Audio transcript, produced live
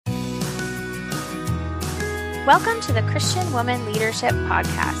Welcome to the Christian Woman Leadership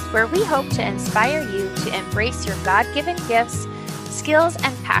Podcast, where we hope to inspire you to embrace your God-given gifts, skills,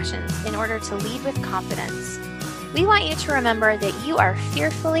 and passions in order to lead with confidence. We want you to remember that you are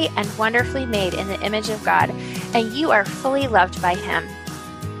fearfully and wonderfully made in the image of God, and you are fully loved by Him.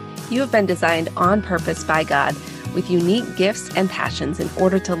 You have been designed on purpose by God with unique gifts and passions in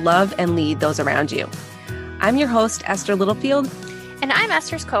order to love and lead those around you. I'm your host, Esther Littlefield. And I'm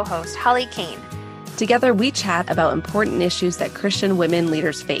Esther's co-host, Holly Kane. Together, we chat about important issues that Christian women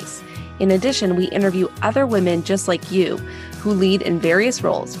leaders face. In addition, we interview other women just like you who lead in various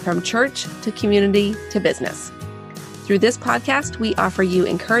roles, from church to community to business. Through this podcast, we offer you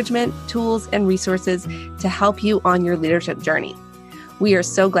encouragement, tools, and resources to help you on your leadership journey. We are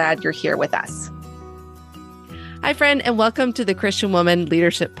so glad you're here with us. Hi, friend, and welcome to the Christian Woman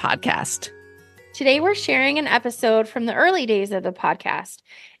Leadership Podcast. Today, we're sharing an episode from the early days of the podcast.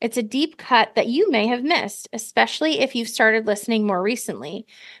 It's a deep cut that you may have missed, especially if you've started listening more recently.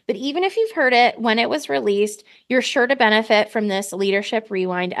 But even if you've heard it when it was released, you're sure to benefit from this Leadership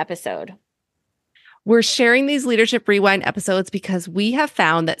Rewind episode. We're sharing these Leadership Rewind episodes because we have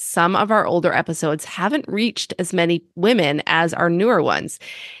found that some of our older episodes haven't reached as many women as our newer ones,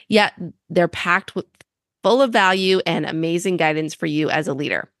 yet they're packed with full of value and amazing guidance for you as a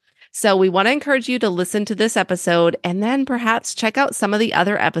leader. So we want to encourage you to listen to this episode and then perhaps check out some of the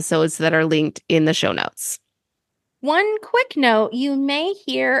other episodes that are linked in the show notes. One quick note, you may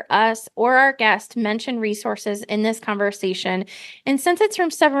hear us or our guest mention resources in this conversation. And since it's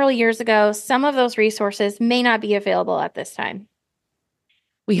from several years ago, some of those resources may not be available at this time.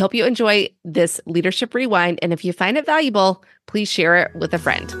 We hope you enjoy this Leadership Rewind. And if you find it valuable, please share it with a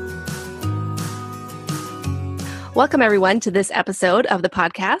friend. Welcome, everyone, to this episode of the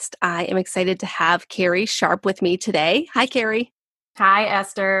podcast. I am excited to have Carrie Sharpe with me today. Hi, Carrie. Hi,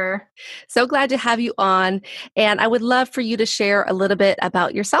 Esther. So glad to have you on. And I would love for you to share a little bit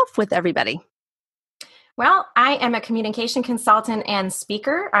about yourself with everybody. Well, I am a communication consultant and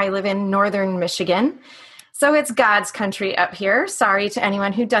speaker. I live in northern Michigan. So it's God's country up here. Sorry to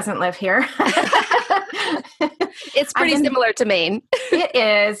anyone who doesn't live here. It's pretty similar to Maine. It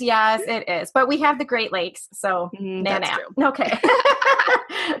is. Yes, it is. But we have the Great Lakes. So that's true. Okay.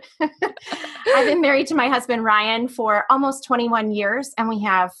 I've been married to my husband, Ryan, for almost 21 years, and we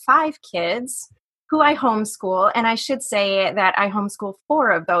have 5 kids who I homeschool. And I should say that I homeschool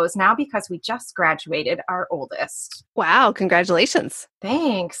 4 of those now because we just graduated our oldest. Wow. Congratulations.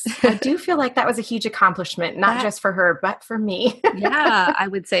 Thanks. I do feel like that was a huge accomplishment, not just for her, but for me. Yeah, I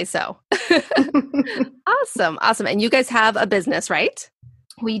would say so. Awesome. Awesome. And you guys have a business, right?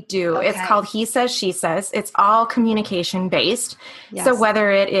 We do. Okay. It's called He Says, She Says. It's all communication based. Yes. So whether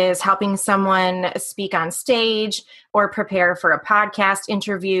it is helping someone speak on stage or prepare for a podcast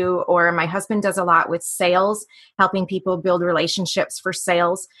interview, or my husband does a lot with sales, helping people build relationships for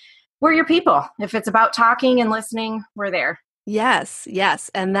sales, we're your people. If it's about talking and listening, we're there. Yes,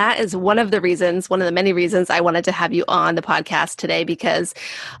 yes. And that is one of the many reasons I wanted to have you on the podcast today, because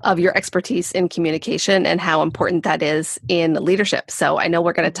of your expertise in communication and how important that is in leadership. So I know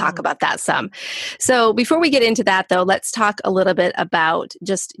we're going to talk about that some. So before we get into that, though, let's talk a little bit about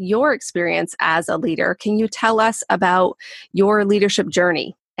just your experience as a leader. Can you tell us about your leadership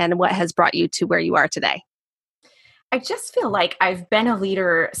journey and what has brought you to where you are today? I just feel like I've been a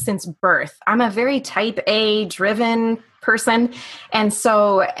leader since birth. I'm a very type A driven person. And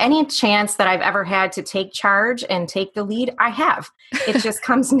so any chance that I've ever had to take charge and take the lead, I have. It just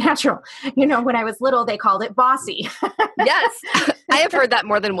comes natural. You know, when I was little, they called it bossy. Yes. I have heard that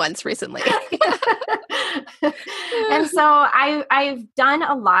more than once recently. And so I've done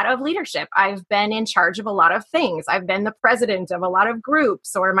a lot of leadership. I've been in charge of a lot of things. I've been the president of a lot of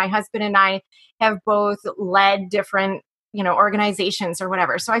groups, or my husband and I have both led different, organizations or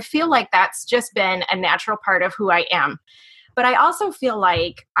whatever. So I feel like that's just been a natural part of who I am. But I also feel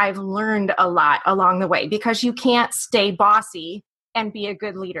like I've learned a lot along the way, because you can't stay bossy and be a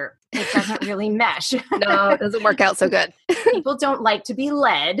good leader. It doesn't really mesh. No, it doesn't work out so good. People don't like to be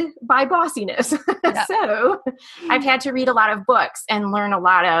led by bossiness. Yeah. So I've had to read a lot of books and learn a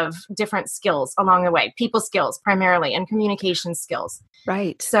lot of different skills along the way, people skills primarily, and communication skills.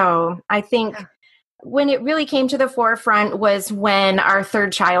 Right. So I think when it really came to the forefront was when our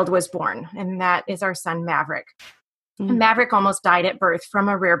 3rd child was born, and that is our son, Maverick. Mm-hmm. Maverick almost died at birth from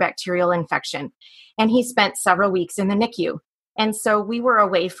a rare bacterial infection, and he spent several weeks in the NICU. And so we were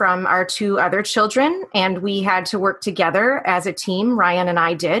away from our 2 other children, and we had to work together as a team. Ryan and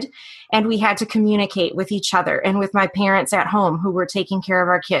I did, and we had to communicate with each other and with my parents at home who were taking care of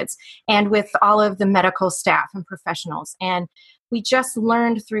our kids, and with all of the medical staff and professionals. And we just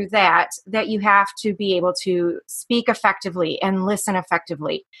learned through that you have to be able to speak effectively and listen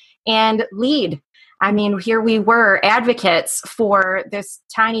effectively and lead. I mean, here we were advocates for this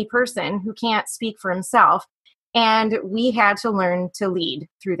tiny person who can't speak for himself, and we had to learn to lead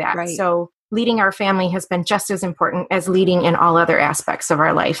through that. Right. So leading our family has been just as important as leading in all other aspects of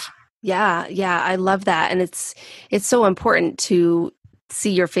our life. Yeah, I love that. And it's so important to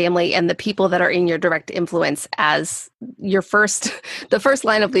see your family and the people that are in your direct influence as the first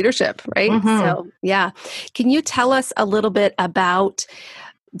line of leadership, right? Mm-hmm. So, yeah. Can you tell us a little bit about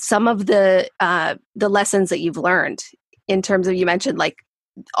some of the lessons that you've learned in terms of, you mentioned like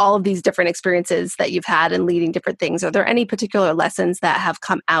all of these different experiences that you've had in leading different things. Are there any particular lessons that have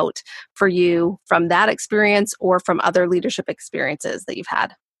come out for you from that experience or from other leadership experiences that you've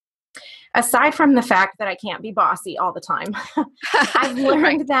had? Aside from the fact that I can't be bossy all the time, I've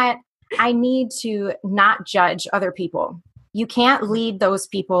learned that I need to not judge other people. You can't lead those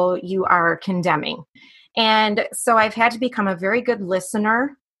people you are condemning. And so I've had to become a very good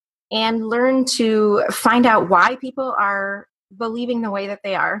listener and learn to find out why people are believing the way that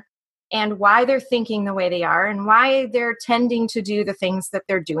they are and why they're thinking the way they are and why they're tending to do the things that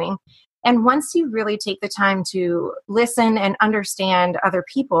they're doing. And once you really take the time to listen and understand other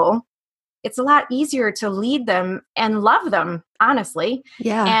people, it's a lot easier to lead them and love them, honestly.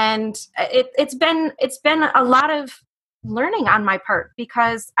 Yeah. And it's been a lot of learning on my part,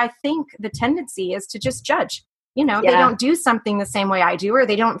 because I think the tendency is to just judge. They don't do something the same way I do, or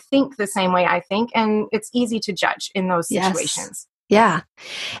they don't think the same way I think. And it's easy to judge in those situations. Yeah.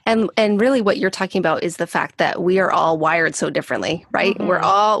 And really what you're talking about is the fact that we are all wired so differently, right?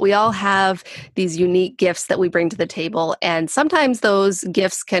 Mm-hmm. We all have these unique gifts that we bring to the table. And sometimes those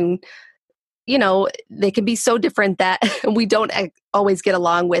gifts can, they can be so different that we don't always get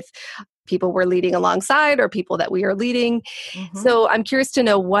along with people we're leading alongside or people that we are leading. Mm-hmm. So I'm curious to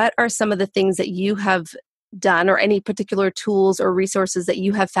know, what are some of the things that you have done, or any particular tools or resources that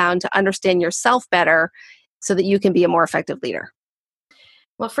you have found to understand yourself better so that you can be a more effective leader?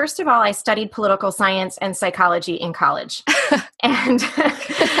 Well, first of all, I studied political science and psychology in college. And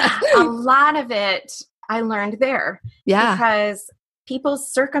a lot of it I learned there. Yeah. Because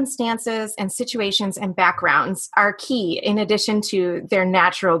people's circumstances and situations and backgrounds are key, in addition to their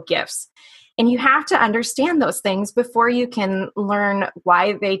natural gifts. And you have to understand those things before you can learn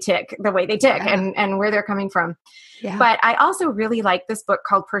why they tick the way they tick and where they're coming from. Yeah. But I also really like this book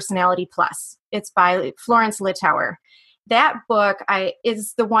called Personality Plus. It's by Florence Littauer. That book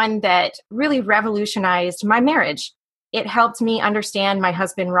is the one that really revolutionized my marriage. It helped me understand my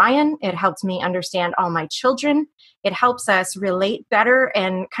husband, Ryan. It helped me understand all my children. It helps us relate better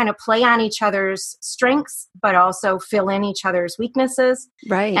and kind of play on each other's strengths, but also fill in each other's weaknesses.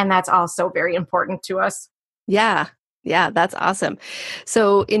 Right. And that's also very important to us. Yeah. Yeah, that's awesome.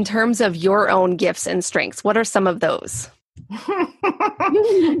 So in terms of your own gifts and strengths, what are some of those?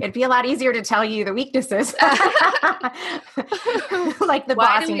 It'd be a lot easier to tell you the weaknesses. Like the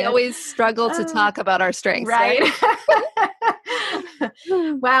Why bossiness. do we always struggle to talk about our strengths? Right.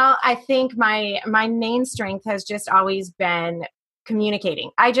 Well, I think my main strength has just always been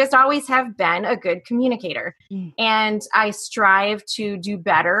communicating. I just always have been a good communicator. And I strive to do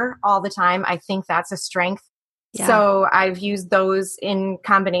better all the time. I think that's a strength. Yeah. So I've used those in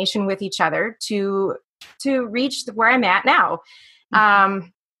combination with each other to reach where I'm at now.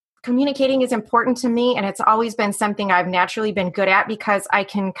 Communicating is important to me, and it's always been something I've naturally been good at, because I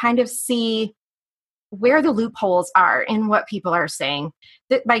can kind of see where the loopholes are in what people are saying.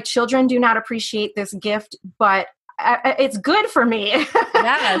 That my children do not appreciate this gift, but it's good for me.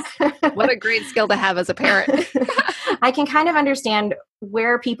 Yes. What a great skill to have as a parent. I can kind of understand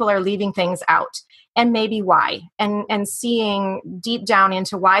where people are leaving things out and maybe why, and seeing deep down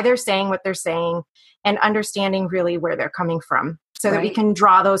into why they're saying what they're saying and understanding really where they're coming from, so that we can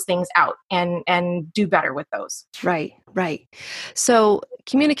draw those things out and do better with those. Right. So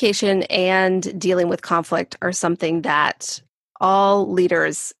communication and dealing with conflict are something that all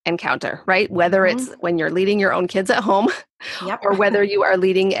leaders encounter, right? Whether it's when you're leading your own kids at home, or whether you are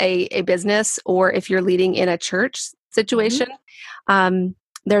leading a business, or if you're leading in a church situation,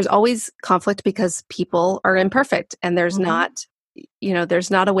 there's always conflict, because people are imperfect, and there's not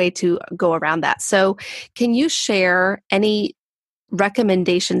a way to go around that. So can you share any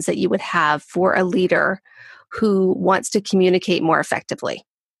recommendations that you would have for a leader who wants to communicate more effectively?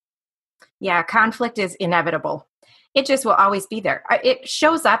 Yeah, conflict is inevitable. It just will always be there. It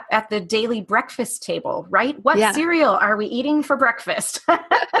shows up at the daily breakfast table, right? What cereal are we eating for breakfast?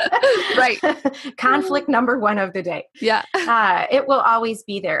 Right. Conflict number one of the day. Yeah. It will always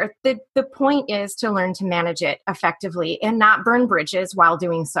be there. The point is to learn to manage it effectively and not burn bridges while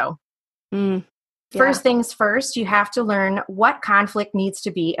doing so. First things first, you have to learn what conflict needs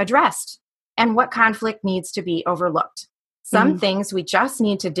to be addressed and what conflict needs to be overlooked. Some things we just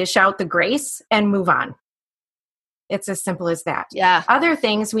need to dish out the grace and move on. It's as simple as that. Yeah. Other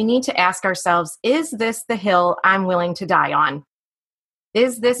things we need to ask ourselves, is this the hill I'm willing to die on?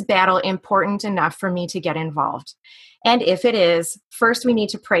 Is this battle important enough for me to get involved? And if it is, first we need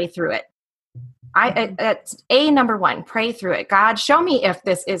to pray through it. It's number one, pray through it. God, show me if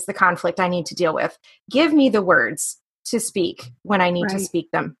this is the conflict I need to deal with. Give me the words to speak when I need to speak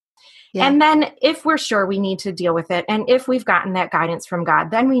them. Yeah. And then if we're sure we need to deal with it, and if we've gotten that guidance from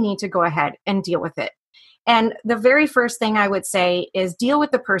God, then we need to go ahead and deal with it. And the very first thing I would say is deal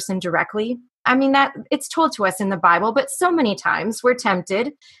with the person directly. I mean, that it's told to us in the Bible, but so many times we're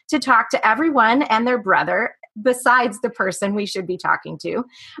tempted to talk to everyone and their brother besides the person we should be talking to.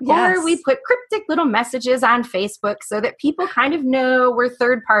 Yes. Or we put cryptic little messages on Facebook so that people kind of know we're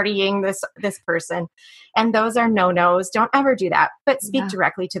third partying this person. And those are no-nos. Don't ever do that, but speak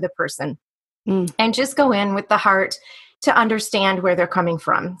directly to the person. And just go in with the heart to understand where they're coming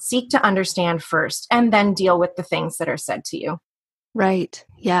from. Seek to understand first, and then deal with the things that are said to you. Right.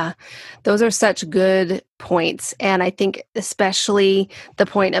 Yeah. Those are such good points. And I think especially the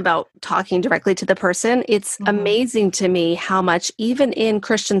point about talking directly to the person, it's amazing to me how much, even in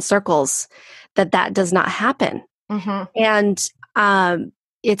Christian circles, that does not happen. And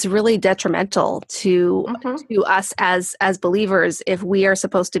it's really detrimental to us as believers if we are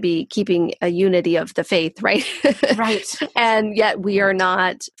supposed to be keeping a unity of the faith, right? Right. And yet we are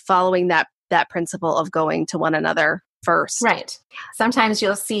not following that principle of going to one another first. Right. Sometimes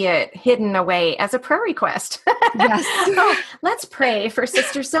you'll see it hidden away as a prayer request. Yes. Oh, let's pray for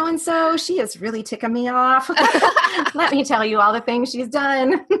Sister So-and-so. She is really ticking me off. Let me tell you all the things she's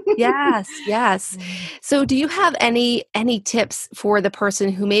done. Yes. So do you have any tips for the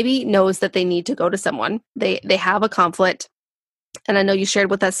person who maybe knows that they need to go to someone? They have a conflict. And I know you shared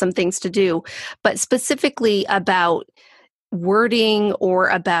with us some things to do, but specifically about wording or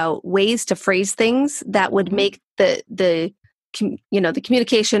about ways to phrase things that would make the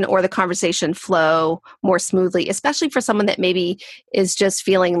communication or the conversation flow more smoothly, especially for someone that maybe is just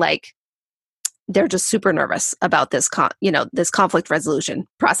feeling like they're just super nervous about this conflict resolution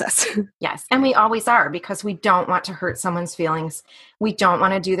process. Yes. And we always are, because we don't want to hurt someone's feelings. We don't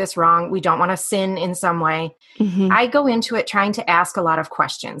want to do this wrong. We don't want to sin in some way. I go into it trying to ask a lot of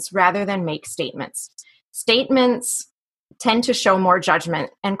questions rather than make statements. Statements tend to show more judgment,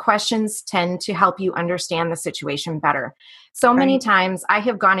 and questions tend to help you understand the situation better. So many times I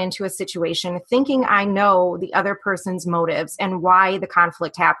have gone into a situation thinking I know the other person's motives and why the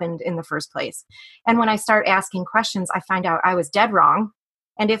conflict happened in the first place. And when I start asking questions, I find out I was dead wrong.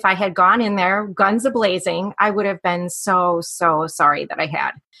 And if I had gone in there guns a-blazing, I would have been so sorry that I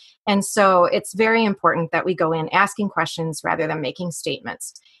had. And so it's very important that we go in asking questions rather than making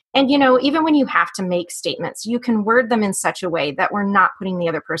statements. And, even when you have to make statements, you can word them in such a way that we're not putting the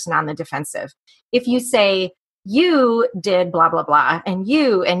other person on the defensive. If you say, you did blah, blah, blah, and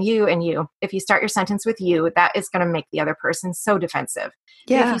you, and you, and you, if you start your sentence with you, that is going to make the other person so defensive.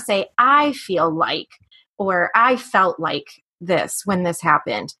 Yeah. If you say, I feel like, or I felt like this when this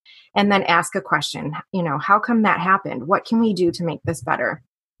happened, and then ask a question, how come that happened? What can we do to make this better?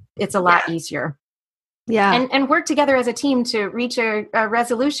 It's a lot easier. Yeah. And work together as a team to reach a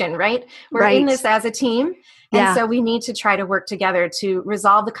resolution, right? We're in this as a team. And so we need to try to work together to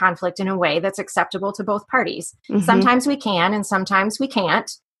resolve the conflict in a way that's acceptable to both parties. Sometimes we can, and sometimes we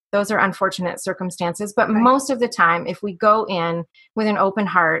can't. Those are unfortunate circumstances. But most of the time, if we go in with an open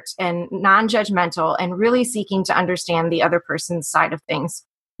heart and non-judgmental and really seeking to understand the other person's side of things,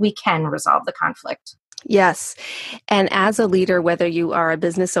 we can resolve the conflict. Yes. And as a leader, whether you are a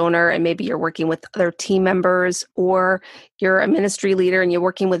business owner and maybe you're working with other team members, or you're a ministry leader and you're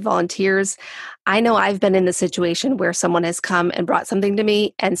working with volunteers, I know I've been in the situation where someone has come and brought something to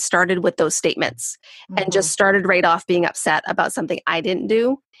me and started with those statements and just started right off being upset about something I didn't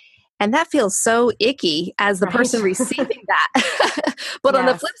do. And that feels so icky as the person receiving that. But on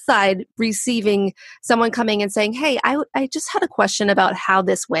the flip side, receiving someone coming and saying, hey, I just had a question about how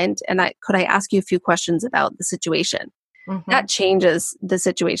this went. And could I ask you a few questions about the situation? That changes the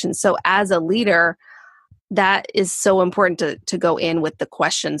situation. So as a leader, that is so important to go in with the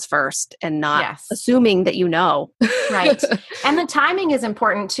questions first and not Yes. assuming that you know. Right. And the timing is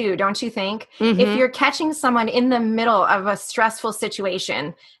important too, don't you think? If Mm-hmm. you're catching someone in the middle of a stressful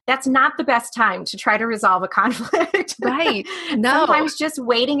situation, that's not the best time to try to resolve a conflict. Right. No. Sometimes just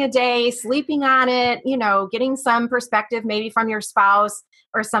waiting a day, sleeping on it, getting some perspective maybe from your spouse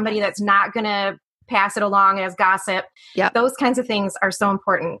or somebody that's not going to pass it along as gossip. Yep. Those kinds of things are so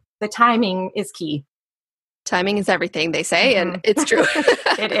important. The timing is key. Timing is everything, they say, and it's true.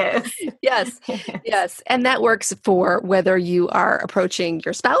 It is. Yes. Yes. And that works for whether you are approaching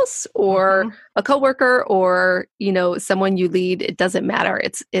your spouse or a coworker or, someone you lead. It doesn't matter.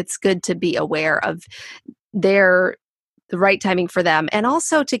 It's good to be aware of the right timing for them, and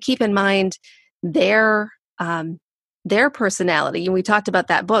also to keep in mind their personality. And we talked about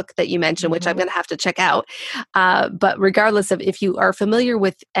that book that you mentioned, which I'm going to have to check out. But regardless of if you are familiar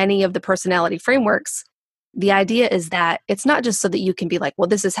with any of the personality frameworks, the idea is that it's not just so that you can be like, well,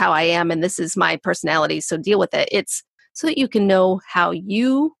 this is how I am and this is my personality, so deal with it. It's so that you can know how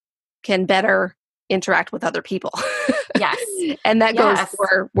you can better interact with other people. Yes. And that goes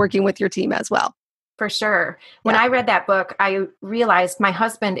for working with your team as well. For sure. When I read that book, I realized my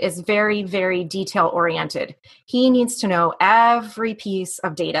husband is very, very detail oriented. He needs to know every piece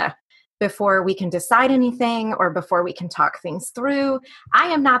of data before we can decide anything or before we can talk things through. I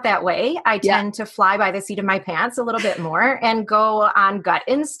am not that way. I tend to fly by the seat of my pants a little bit more and go on gut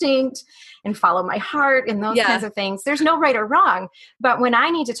instinct and follow my heart and those kinds of things. There's no right or wrong. But when I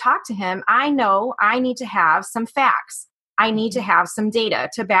need to talk to him, I know I need to have some facts. I need to have some data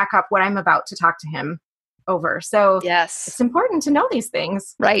to back up what I'm about to talk to him over. So it's important to know these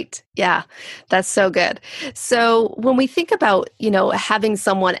things. Right. Yeah. That's so good. So when we think about, having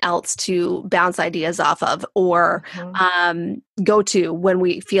someone else to bounce ideas off of or go to when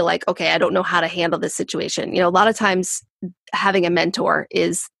we feel like, okay, I don't know how to handle this situation. A lot of times having a mentor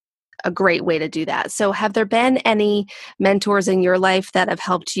is a great way to do that. So have there been any mentors in your life that have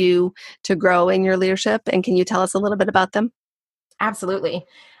helped you to grow in your leadership? And can you tell us a little bit about them? Absolutely.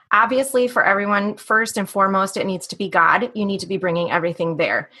 Obviously, for everyone, first and foremost, it needs to be God. You need to be bringing everything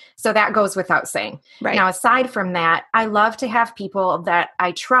there. So that goes without saying. Right. Now, aside from that, I love to have people that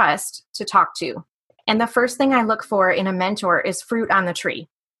I trust to talk to. And the first thing I look for in a mentor is fruit on the tree.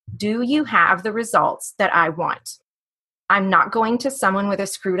 Do you have the results that I want? I'm not going to someone with a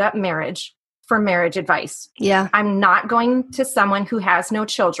screwed up marriage for marriage advice. Yeah. I'm not going to someone who has no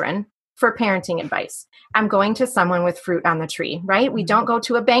children for parenting advice. I'm going to someone with fruit on the tree, right? We don't go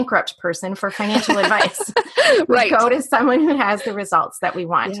to a bankrupt person for financial advice. We go to someone who has the results that we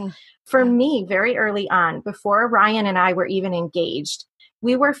want. Yeah. For me, very early on, before Ryan and I were even engaged,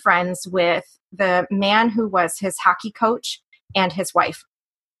 we were friends with the man who was his hockey coach and his wife.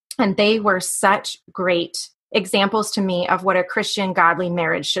 And they were such great examples to me of what a Christian godly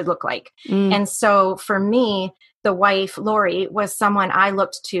marriage should look like. And so for me, the wife, Lori, was someone I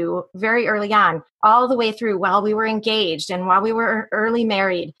looked to very early on, all the way through while we were engaged and while we were early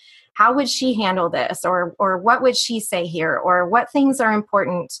married. How would she handle this? Or what would she say here? Or what things are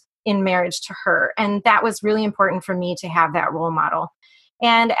important in marriage to her? And that was really important for me to have that role model.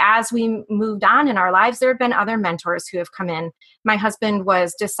 And as we moved on in our lives, there have been other mentors who have come in. My husband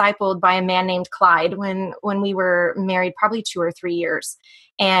was discipled by a man named Clyde when we were married, probably 2 or 3 years.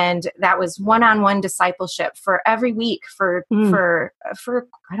 And that was one-on-one discipleship for every week for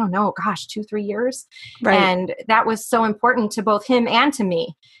I don't know, 2-3 years. Right. And that was so important to both him and to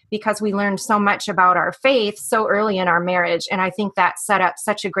me because we learned so much about our faith so early in our marriage. And I think that set up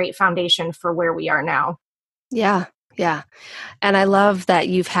such a great foundation for where we are now. Yeah. Yeah. And I love that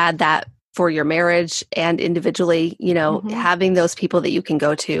you've had that for your marriage and individually, having those people that you can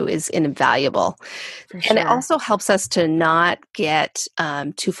go to is invaluable. And it also helps us to not get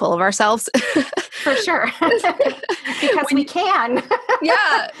too full of ourselves. For sure. Because we can.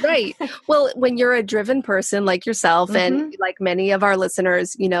 Yeah, right. Well, when you're a driven person like yourself and like many of our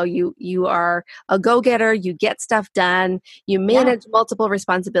listeners, you are a go-getter, you get stuff done, you manage multiple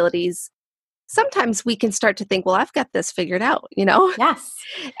responsibilities. Sometimes we can start to think, well, I've got this figured out, Yes.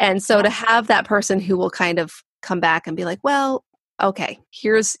 And so to have that person who will kind of come back and be like, well, okay,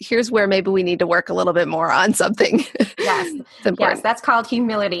 here's where maybe we need to work a little bit more on something. Yes. It's important. Yes, that's called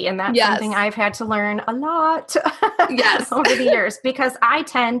humility. And that's something I've had to learn a lot over the years because I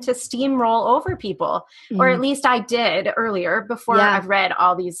tend to steamroll over people, or at least I did earlier before I've read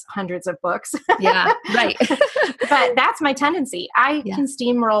all these hundreds of books. Yeah, right. But that's my tendency. I can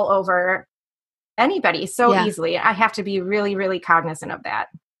steamroll over anybody so easily. I have to be really, really cognizant of that.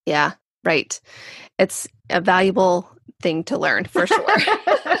 Yeah, right. It's a valuable thing to learn for sure.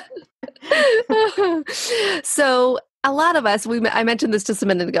 So a lot of us, I mentioned this just a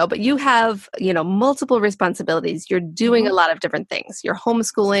minute ago, but you have, multiple responsibilities. You're doing a lot of different things. You're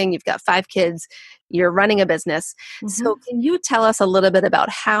homeschooling, you've got 5 kids, you're running a business. So can you tell us a little bit about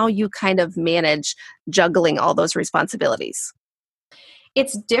how you kind of manage juggling all those responsibilities?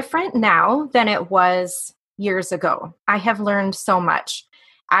 It's different now than it was years ago. I have learned so much.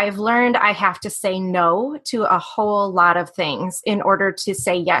 I've learned I have to say no to a whole lot of things in order to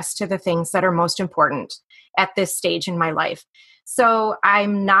say yes to the things that are most important at this stage in my life. So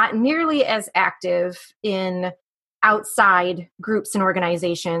I'm not nearly as active in outside groups and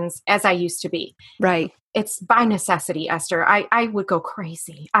organizations as I used to be. Right. It's by necessity, Esther. I would go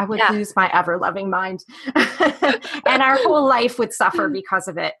crazy. I would lose my ever-loving mind. And our whole life would suffer because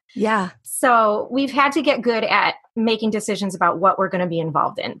of it. Yeah. So we've had to get good at making decisions about what we're going to be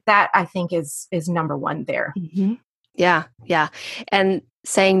involved in. That, I think, is number one there. Mm-hmm. Yeah. Yeah. And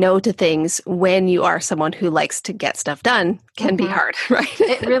saying no to things when you are someone who likes to get stuff done can be hard, right?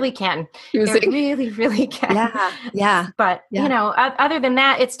 It really can. It really, really can. Yeah. Yeah. But, other than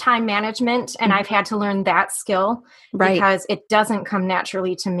that, it's time management. And I've had to learn that skill because it doesn't come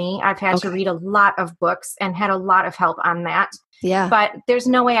naturally to me. I've had to read a lot of books and had a lot of help on that. Yeah. But there's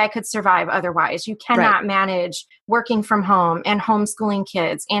no way I could survive otherwise. You cannot manage working from home and homeschooling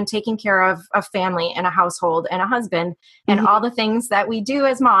kids and taking care of a family and a household and a husband and all the things that we do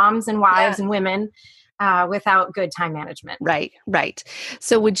as moms and wives and women without good time management. Right, right.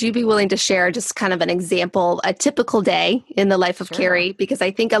 So would you be willing to share just kind of an example, a typical day in the life of Carrie? Because I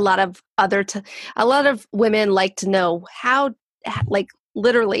think a lot of women like to know how, like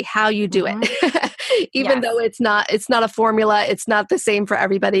literally how you do it. Even though it's not a formula, it's not the same for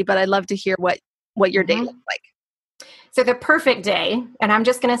everybody, but I'd love to hear what your day looks like. So the perfect day, and I'm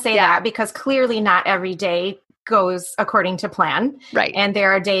just going to say that because clearly not every day goes according to plan. Right. And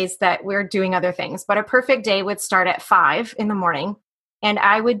there are days that we're doing other things, but a perfect day would start at 5 a.m. and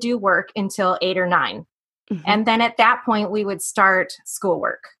I would do work until 8 or 9. And then at that point we would start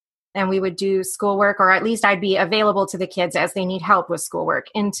schoolwork. And we would do schoolwork, or at least I'd be available to the kids as they need help with schoolwork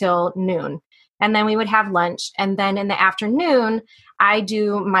until noon. And then we would have lunch. And then in the afternoon, I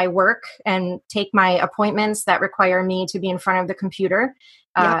do my work and take my appointments that require me to be in front of the computer,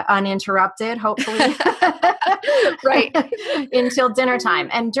 uninterrupted, hopefully, until dinner time.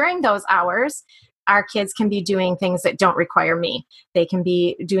 And during those hours, our kids can be doing things that don't require me. They can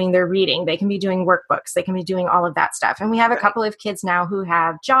be doing their reading. They can be doing workbooks. They can be doing all of that stuff. And we have a couple of kids now who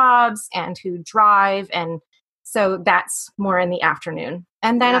have jobs and who drive. And so that's more in the afternoon.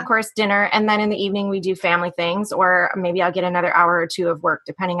 And then, of course, dinner. And then in the evening, we do family things, or maybe I'll get another hour or 2 of work,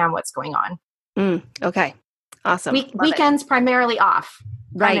 depending on what's going on. Okay. Awesome. Weekends primarily off.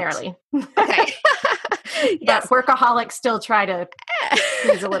 Right. Primarily. Okay. But workaholics still try to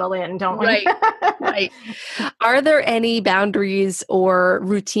squeeze a little in, don't we? Right. Are there any boundaries or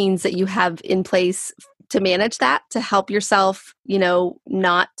routines that you have in place to manage that, to help yourself,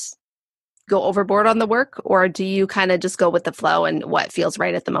 not go overboard on the work? Or do you kind of just go with the flow and what feels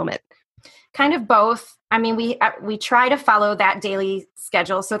right at the moment? Kind of both. I mean, we try to follow that daily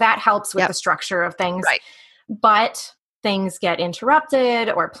schedule, so that helps with the structure of things. Right. But things get interrupted,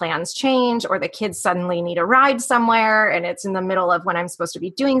 or plans change, or the kids suddenly need a ride somewhere and it's in the middle of when I'm supposed to be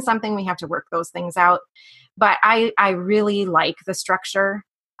doing something. We have to work those things out. But I really like the structure.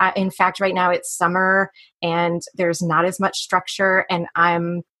 In fact, right now it's summer and there's not as much structure, and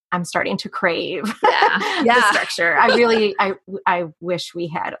I'm starting to crave the structure. I wish we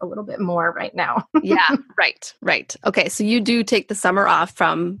had a little bit more right now. Right. Okay, so you do take the summer off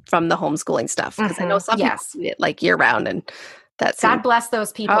from the homeschooling stuff, because I know some people do it like year round, and God bless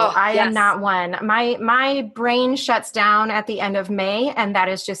those people. I am not one. My brain shuts down at the end of May, and that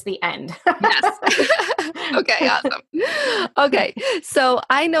is just the end. Okay, awesome. Okay, so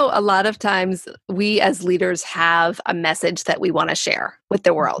I know a lot of times we as leaders have a message that we want to share with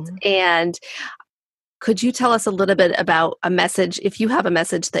the world. And could you tell us a little bit about a message, if you have a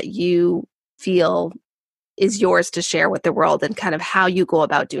message that you feel is yours to share with the world, and kind of how you go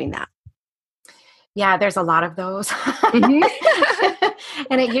about doing that? Yeah, there's a lot of those.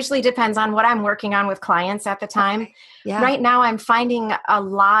 And it usually depends on what I'm working on with clients at the time. Okay. Yeah. Right now, I'm finding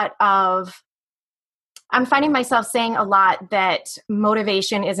myself saying a lot that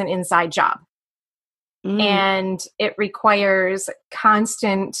motivation is an inside job. And it requires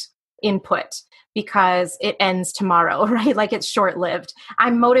constant input because it ends tomorrow, right? Like it's short-lived.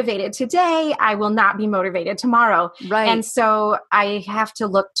 I'm motivated today. I will not be motivated tomorrow. Right. And so I have to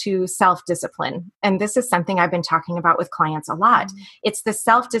look to self-discipline. And this is something I've been talking about with clients a lot. It's the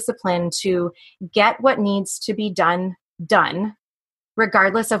self-discipline to get what needs to be done,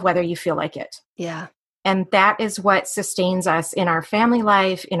 regardless of whether you feel like it. Yeah. And that is what sustains us in our family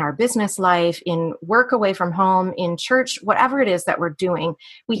life, in our business life, in work away from home, in church, whatever it is that we're doing.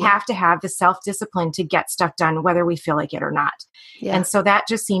 We have to have the self-discipline to get stuff done, whether we feel like it or not. Yeah. And so that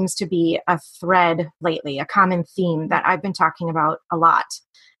just seems to be a thread lately, a common theme that I've been talking about a lot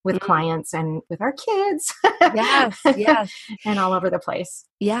with clients and with our kids. Yes. Yes. And all over the place.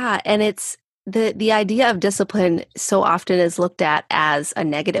 Yeah. And it's the idea of discipline so often is looked at as a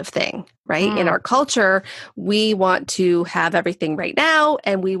negative thing, right? In our culture, we want to have everything right now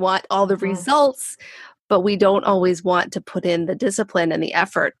and we want all the results, but we don't always want to put in the discipline and the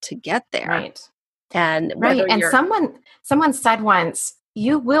effort to get there. Right. And And someone said once,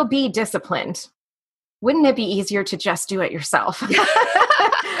 you will be disciplined. Wouldn't it be easier to just do it yourself?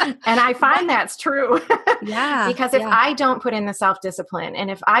 And I find that's true. Yeah. Because if I don't put in the self-discipline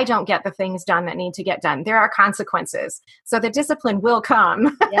and if I don't get the things done that need to get done, there are consequences. So the discipline will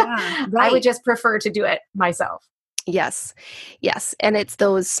come. Yeah. Right. I would just prefer to do it myself. Yes. Yes. And it's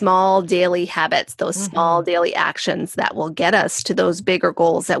those small daily habits, those small daily actions that will get us to those bigger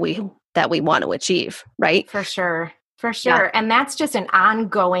goals that we want to achieve, right? For sure. For sure. Yeah. And that's just an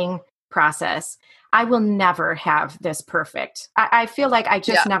ongoing process. I will never have this perfect. I feel like I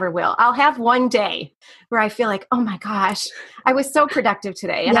just never will. I'll have one day where I feel like, oh my gosh, I was so productive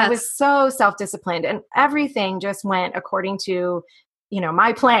today and I was so self-disciplined and everything just went according to,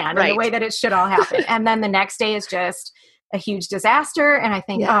 my plan and the way that it should all happen. And then the next day is just a huge disaster. And I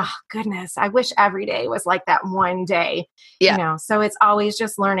think, oh goodness, I wish every day was like that one day. Yeah. So it's always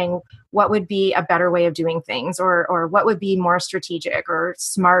just learning what would be a better way of doing things or what would be more strategic or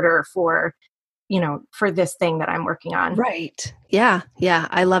smarter for this thing that I'm working on. Right. Yeah. Yeah.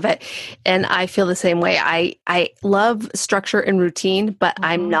 I love it. And I feel the same way. I love structure and routine, but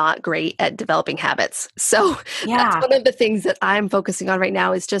I'm not great at developing habits. So that's one of the things that I'm focusing on right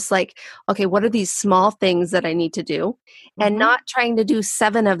now is just like, okay, what are these small things that I need to do? And not trying to do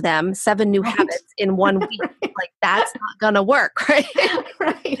 7 new habits in 1 week. Like that's not going to work. Right.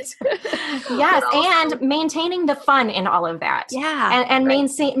 Right. Yes. And maintaining the fun in all of that. Yeah. And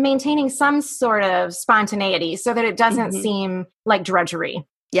maintaining some sort of spontaneity so that it doesn't seem like drudgery.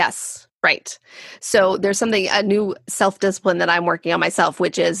 Yes. Right. So there's a new self-discipline that I'm working on myself,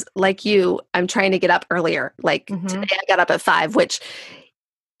 which is like you, I'm trying to get up earlier. Like today I got up at 5, which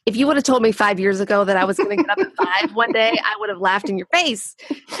if you would have told me 5 years ago that I was going to get up at 5 one day, I would have laughed in your face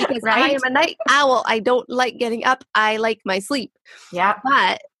because I am a night owl. I don't like getting up. I like my sleep. Yeah.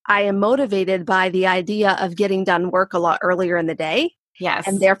 But I am motivated by the idea of getting done work a lot earlier in the day. Yes.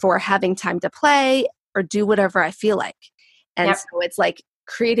 And therefore having time to play or do whatever I feel like. And so it's like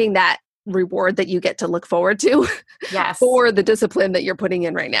creating that reward that you get to look forward to for the discipline that you're putting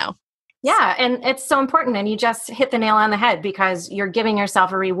in right now. Yeah. And it's so important. And you just hit the nail on the head because you're giving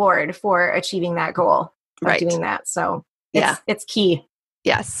yourself a reward for achieving that goal of doing that. So it's key.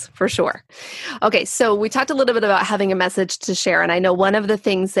 Yes, for sure. Okay. So we talked a little bit about having a message to share. And I know one of the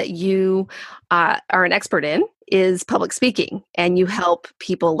things that you are an expert in is public speaking, and you help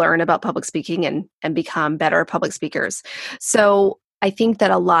people learn about public speaking and become better public speakers. So I think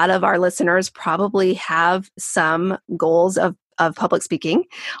that a lot of our listeners probably have some goals of public speaking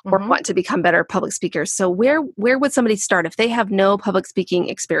or want to become better public speakers. So where would somebody start if they have no public speaking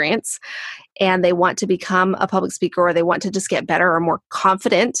experience and they want to become a public speaker or they want to just get better or more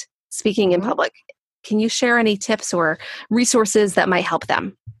confident speaking in public? Can you share any tips or resources that might help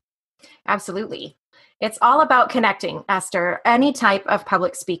them? Absolutely. It's all about connecting, Esther. Any type of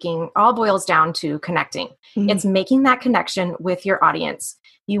public speaking all boils down to connecting. It's making that connection with your audience.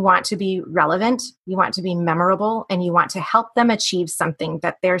 You want to be relevant, you want to be memorable, and you want to help them achieve something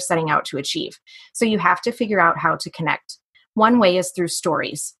that they're setting out to achieve. So you have to figure out how to connect. One way is through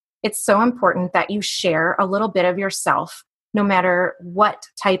stories. It's so important that you share a little bit of yourself, no matter what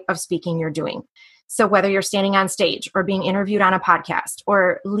type of speaking you're doing. So whether you're standing on stage or being interviewed on a podcast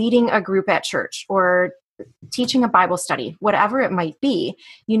or leading a group at church or teaching a Bible study, whatever it might be,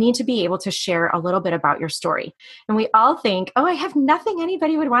 you need to be able to share a little bit about your story. And we all think, oh, I have nothing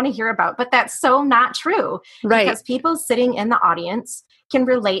anybody would want to hear about, but that's so not true. Right. Because people sitting in the audience can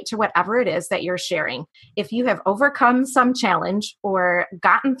relate to whatever it is that you're sharing. If you have overcome some challenge or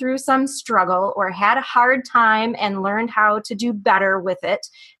gotten through some struggle or had a hard time and learned how to do better with it,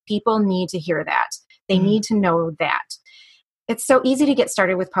 people need to hear that. They need to know that. It's so easy to get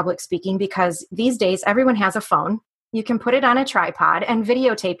started with public speaking because these days everyone has a phone. You can put it on a tripod and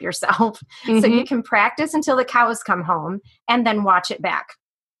videotape yourself so you can practice until the cows come home and then watch it back.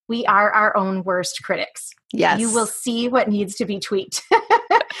 We are our own worst critics. Yes. You will see what needs to be tweaked.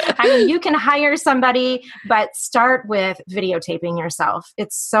 I mean, you can hire somebody, but start with videotaping yourself.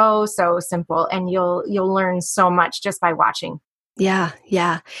 It's so, so simple, and you'll learn so much just by watching. Yeah.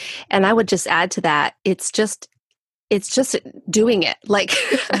 Yeah. And I would just add to that, it's just doing it. Like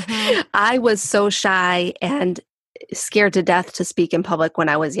I was so shy and scared to death to speak in public when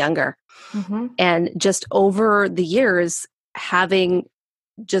I was younger. And just over the years, having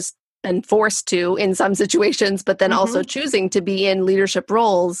just been forced to in some situations, but then also choosing to be in leadership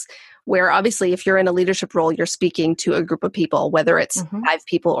roles where obviously if you're in a leadership role, you're speaking to a group of people, whether it's 5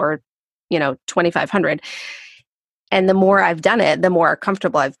 people or, 2,500. And the more I've done it, the more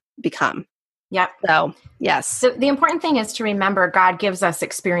comfortable I've become. Yep. So, yes. So the important thing is to remember God gives us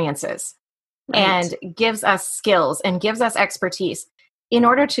experiences and gives us skills and gives us expertise in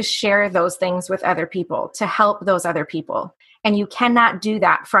order to share those things with other people, to help those other people. And you cannot do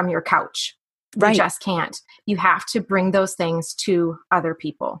that from your couch. You just can't. You have to bring those things to other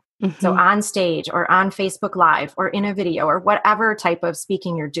people. So on stage or on Facebook Live or in a video or whatever type of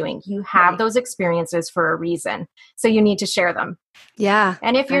speaking you're doing, you have those experiences for a reason. So you need to share them. Yeah.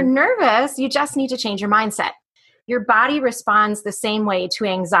 And if you're nervous, you just need to change your mindset. Your body responds the same way to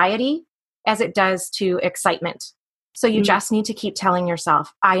anxiety as it does to excitement. So you just need to keep telling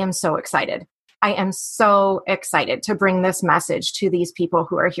yourself, I am so excited. I am so excited to bring this message to these people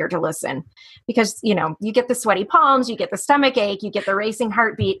who are here to listen. Because, you get the sweaty palms, you get the stomach ache, you get the racing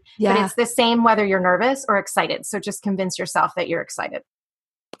heartbeat, but it's the same whether you're nervous or excited. So just convince yourself that you're excited.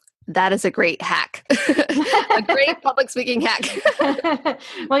 That is a great hack. A great public speaking hack.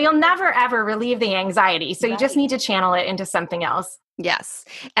 Well, you'll never, ever relieve the anxiety. So you just need to channel it into something else. Yes.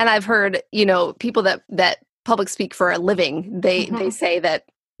 And I've heard, people that public speak for a living, they say that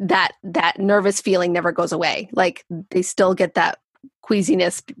nervous feeling never goes away. Like they still get that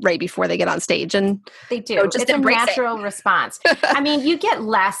queasiness right before they get on stage, and they do. Just it's a natural response. I mean, you get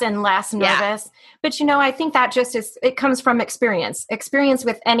less and less nervous, but I think that just it comes from experience. Experience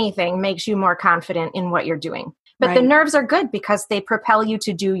with anything makes you more confident in what you're doing. But the nerves are good because they propel you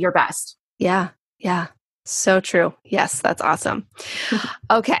to do your best. Yeah. Yeah. So true. Yes. That's awesome.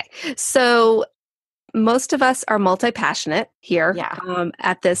 Okay. So most of us are multi-passionate here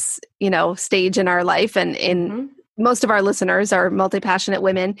at this, stage in our life, and in most of our listeners are multi-passionate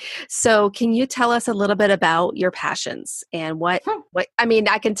women. So can you tell us a little bit about your passions and what I mean,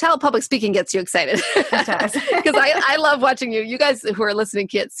 I can tell public speaking gets you excited because I love watching you. You guys who are listening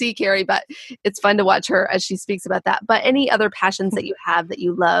can't see Carrie, but it's fun to watch her as she speaks about that. But any other passions that you have that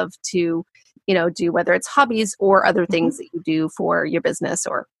you love to, do, whether it's hobbies or other things that you do for your business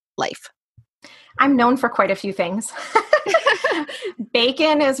or life? I'm known for quite a few things.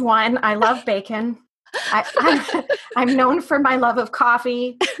 Bacon is one. I love bacon. I'm known for my love of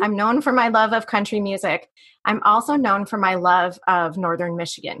coffee. I'm known for my love of country music. I'm also known for my love of Northern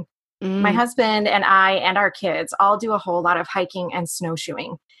Michigan. My husband and I and our kids all do a whole lot of hiking and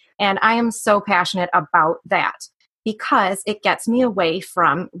snowshoeing. And I am so passionate about that because it gets me away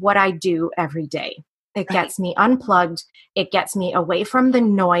from what I do every day. It gets me unplugged. It gets me away from the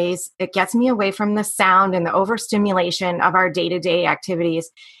noise. It gets me away from the sound and the overstimulation of our day-to-day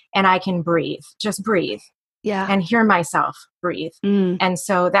activities. And I can breathe, just breathe. Yeah. And hear myself breathe. And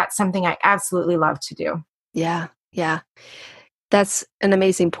so that's something I absolutely love to do. Yeah. Yeah. That's an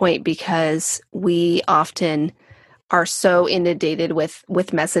amazing point because we often are so inundated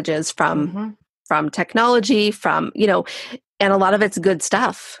with messages from technology, from, and a lot of it's good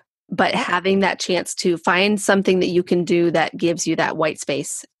stuff. But having that chance to find something that you can do that gives you that white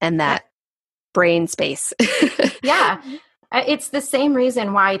space and that brain space. Yeah. It's the same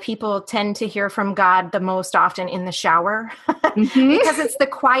reason why people tend to hear from God the most often in the shower, because it's the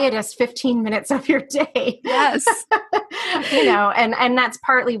quietest 15 minutes of your day. Yes. And that's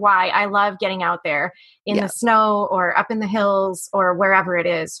partly why I love getting out there in the snow or up in the hills or wherever it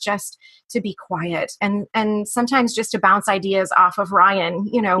is, just to be quiet and sometimes just to bounce ideas off of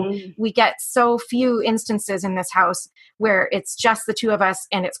Ryan. We get so few instances in this house where it's just the two of us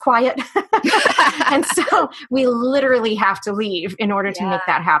and it's quiet. And so we literally have to leave in order to make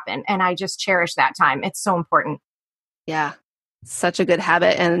that happen. And I just cherish that time. It's so important. Yeah. Such a good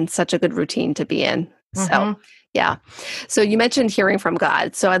habit and such a good routine to be in. So, yeah. So you mentioned hearing from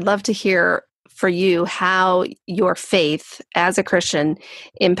God. So I'd love to hear for you how your faith as a Christian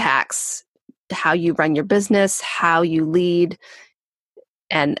impacts how you run your business, how you lead,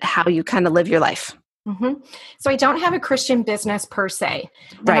 and how you kind of live your life. So I don't have a Christian business per se.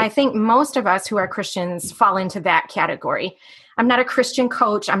 And I think most of us who are Christians fall into that category. I'm not a Christian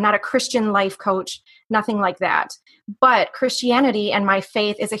coach. I'm not a Christian life coach. nothing like that. But Christianity and my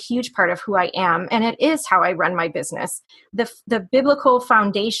faith is a huge part of who I am, and it is how I run my business. The biblical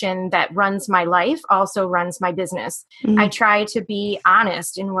foundation that runs my life also runs my business. I try to be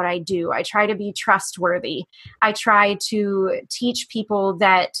honest in what I do. I try to be trustworthy. I try to teach people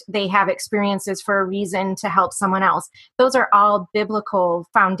that they have experiences for a reason to help someone else. Those are all biblical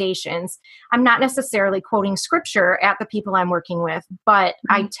foundations. I'm not necessarily quoting scripture at the people I'm working with, but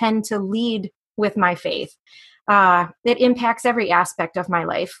I tend to lead with my faith. It impacts every aspect of my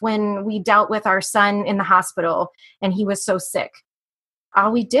life. When we dealt with our son in the hospital and he was so sick,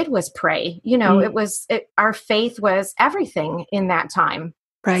 all we did was pray. Our faith was everything in that time.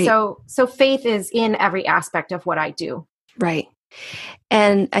 Right. So faith is in every aspect of what I do. Right.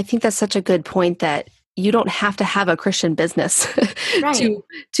 And I think that's such a good point, that you don't have to have a Christian business Right.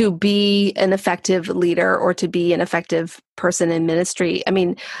 to be an effective leader or to be an effective person in ministry. I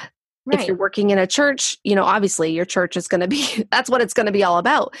mean, if you're working in a church, obviously your church is going to be, that's what it's going to be all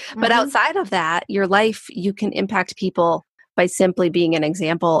about. But outside of that, your life, you can impact people by simply being an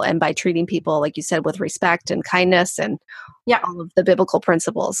example and by treating people, like you said, with respect and kindness and all of the biblical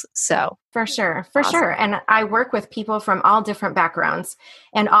principles. So For sure. Awesome. And I work with people from all different backgrounds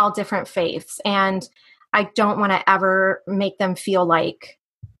and all different faiths. And I don't want to ever make them feel like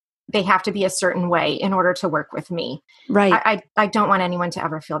they have to be a certain way in order to work with me. Right. I don't want anyone to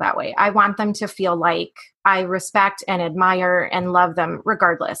ever feel that way. I want them to feel like I respect and admire and love them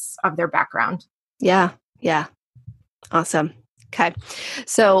regardless of their background. Yeah. Yeah. Awesome. Okay.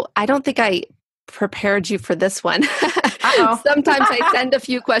 So I don't think I prepared you for this one. Sometimes I send a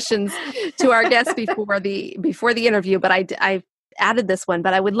few questions to our guests before the interview, but I added this one.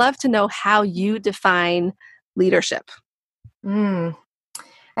 But I would love to know how you define leadership.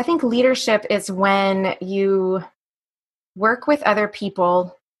 I think leadership is when you work with other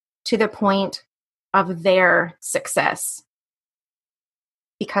people to the point of their success,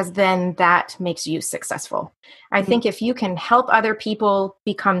 because then that makes you successful. I think if you can help other people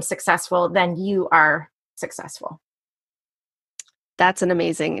become successful, then you are successful. That's an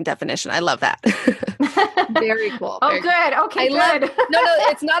amazing definition. I love that. Very cool. Good. Okay, good. No,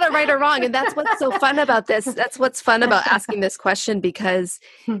 it's not a right or wrong. And that's what's so fun about this. That's what's fun about asking this question, because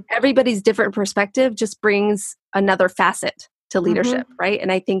everybody's different perspective just brings another facet to leadership, right?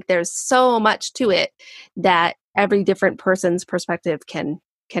 And I think there's so much to it that every different person's perspective can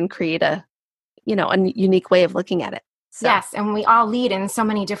create a unique way of looking at it. So. Yes, and we all lead in so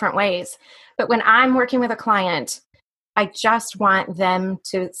many different ways. But when I'm working with a client, I just want them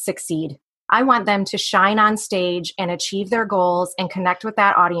to succeed. I want them to shine on stage and achieve their goals and connect with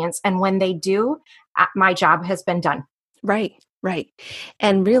that audience. And when they do, my job has been done. Right.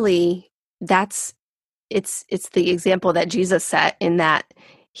 And really, it's the example that Jesus set, in that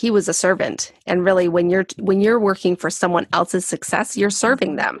he was a servant. And really, when you're working for someone else's success, you're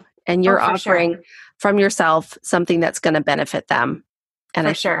serving them and you're offering from yourself something that's going to benefit them. And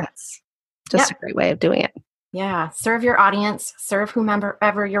I think that's just a great way of doing it. Yeah. Serve your audience, serve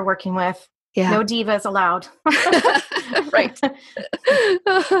whomever you're working with. Yeah. No divas allowed. Right.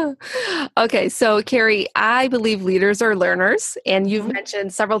 Okay. So Carrie, I believe leaders are learners, and you've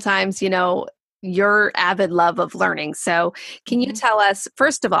mentioned several times, your avid love of learning. So can you tell us,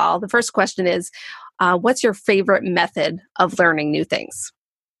 first of all, the first question is, what's your favorite method of learning new things?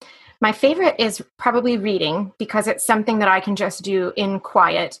 My favorite is probably reading, because it's something that I can just do in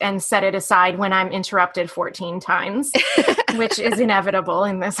quiet and set it aside when I'm interrupted 14 times, which is inevitable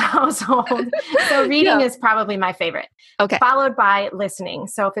in this household. So reading is probably my favorite. Okay. Followed by listening.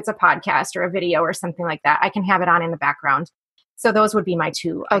 So if it's a podcast or a video or something like that, I can have it on in the background. So those would be my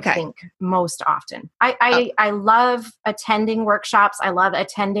two, I think, most often. I love attending workshops. I love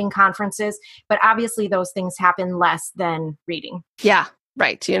attending conferences, but obviously those things happen less than reading. Yeah.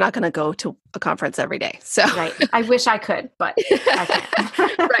 Right. You're not going to go to a conference every day. So right. I wish I could, but I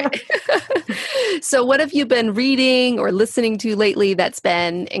can't. Right. So what have you been reading or listening to lately that's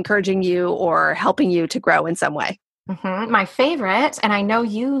been encouraging you or helping you to grow in some way? My favorite, and I know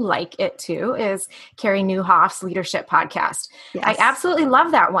you like it too, is Carrie Nieuwhof's Leadership Podcast. Yes. I absolutely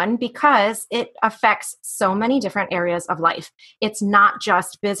love that one because it affects so many different areas of life. It's not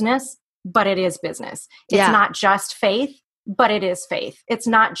just business, but it is business. It's not just faith, but it is faith. It's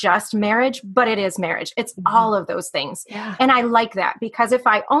not just marriage, but it is marriage. It's all of those things. Yeah. And I like that, because if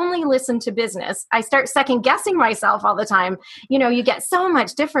I only listen to business, I start second guessing myself all the time. You get so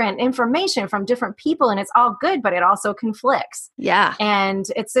much different information from different people, and it's all good, but it also conflicts. Yeah. And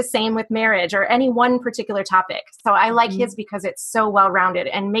it's the same with marriage or any one particular topic. So I like his because it's so well-rounded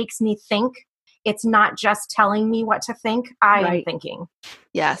and makes me think it's not just telling me what to think, I am thinking.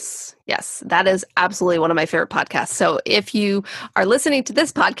 Yes. Yes. That is absolutely one of my favorite podcasts. So if you are listening to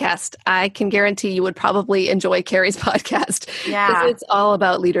this podcast, I can guarantee you would probably enjoy Carrie's podcast. Yeah. Because it's all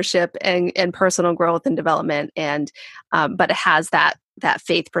about leadership and personal growth and development. And, but it has that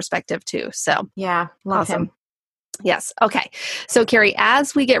faith perspective too. So yeah, love him. Yes. Okay. So Carrie,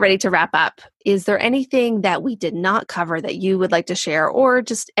 as we get ready to wrap up, is there anything that we did not cover that you would like to share, or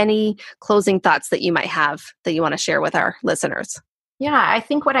just any closing thoughts that you might have that you want to share with our listeners? Yeah, I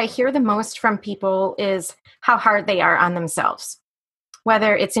think what I hear the most from people is how hard they are on themselves,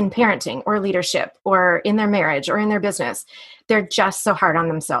 whether it's in parenting or leadership or in their marriage or in their business. They're just so hard on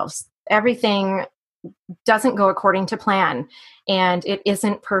themselves. Everything doesn't go according to plan, and it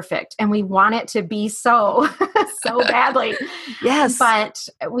isn't perfect. And we want it to be so badly. Yes. But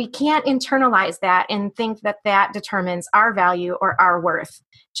we can't internalize that and think that that determines our value or our worth.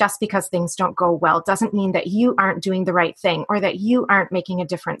 Just because things don't go well doesn't mean that you aren't doing the right thing or that you aren't making a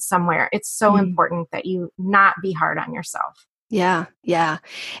difference somewhere. It's so important that you not be hard on yourself. Yeah. Yeah.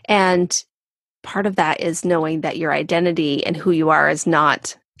 And part of that is knowing that your identity and who you are is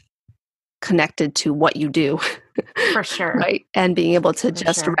not connected to what you do. For sure. Right. And being able to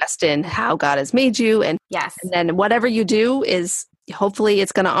just rest in how God has made you. And, yes. And then whatever you do is hopefully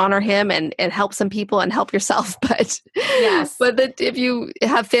it's going to honor him and help some people and help yourself. But yes. But that if you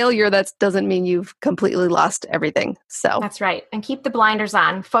have failure, that doesn't mean you've completely lost everything. So that's right. And keep the blinders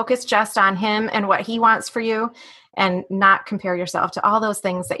on. Focus just on him and what he wants for you, and not compare yourself to all those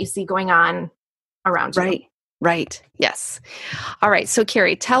things that you see going on around you. Right. Right. Yes. All right. So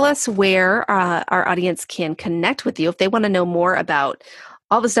Carrie, tell us where our audience can connect with you if they want to know more about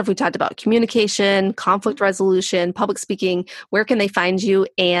all the stuff we talked about: communication, conflict resolution, public speaking. Where can they find you?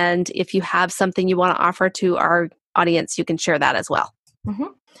 And if you have something you want to offer to our audience, you can share that as well. Mm-hmm.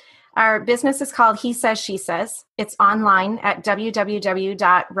 Our business is called He Says, She Says. It's online at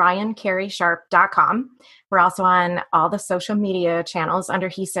www.ryancarriesharpe.com. We're also on all the social media channels under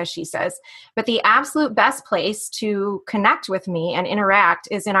He Says, She Says. But the absolute best place to connect with me and interact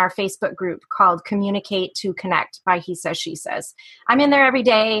is in our Facebook group called Communicate to Connect by He Says, She Says. I'm in there every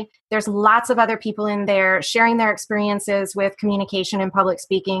day. There's lots of other people in there sharing their experiences with communication and public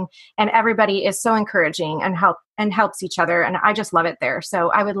speaking. And everybody is so encouraging and helps each other. And I just love it there.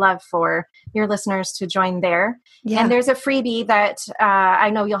 So I would love for your listeners to join there. Yeah. And there's a freebie that I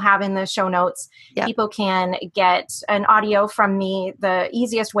know you'll have in the show notes. Yep. People can get an audio from me, the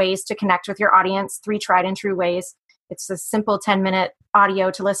easiest ways to connect with your audience, 3 tried and true ways. It's a simple 10-minute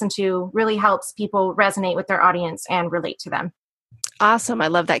audio to listen to, really helps people resonate with their audience and relate to them. Awesome. I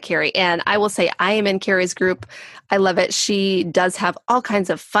love that, Carrie. And I will say I am in Carrie's group. I love it. She does have all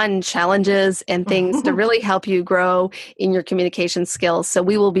kinds of fun challenges and things to really help you grow in your communication skills. So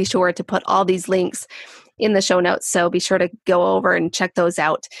we will be sure to put all these links in the show notes. So be sure to go over and check those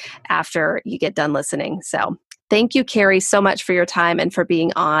out after you get done listening. So thank you, Carrie, so much for your time and for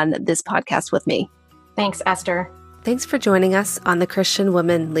being on this podcast with me. Thanks, Esther. Thanks for joining us on the Christian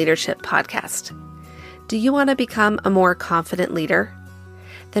Women Leadership Podcast. Do you want to become a more confident leader?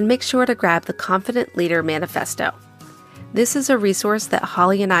 Then make sure to grab the Confident Leader Manifesto. This is a resource that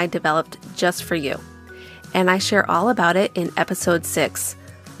Holly and I developed just for you, and I share all about it in episode 6,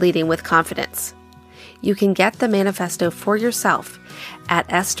 Leading with Confidence. You can get the manifesto for yourself at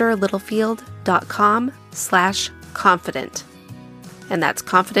estherlittlefield.com/confident. And that's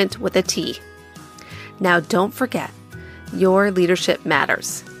confident with a T. Now don't forget, your leadership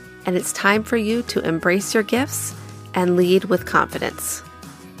matters. And it's time for you to embrace your gifts and lead with confidence.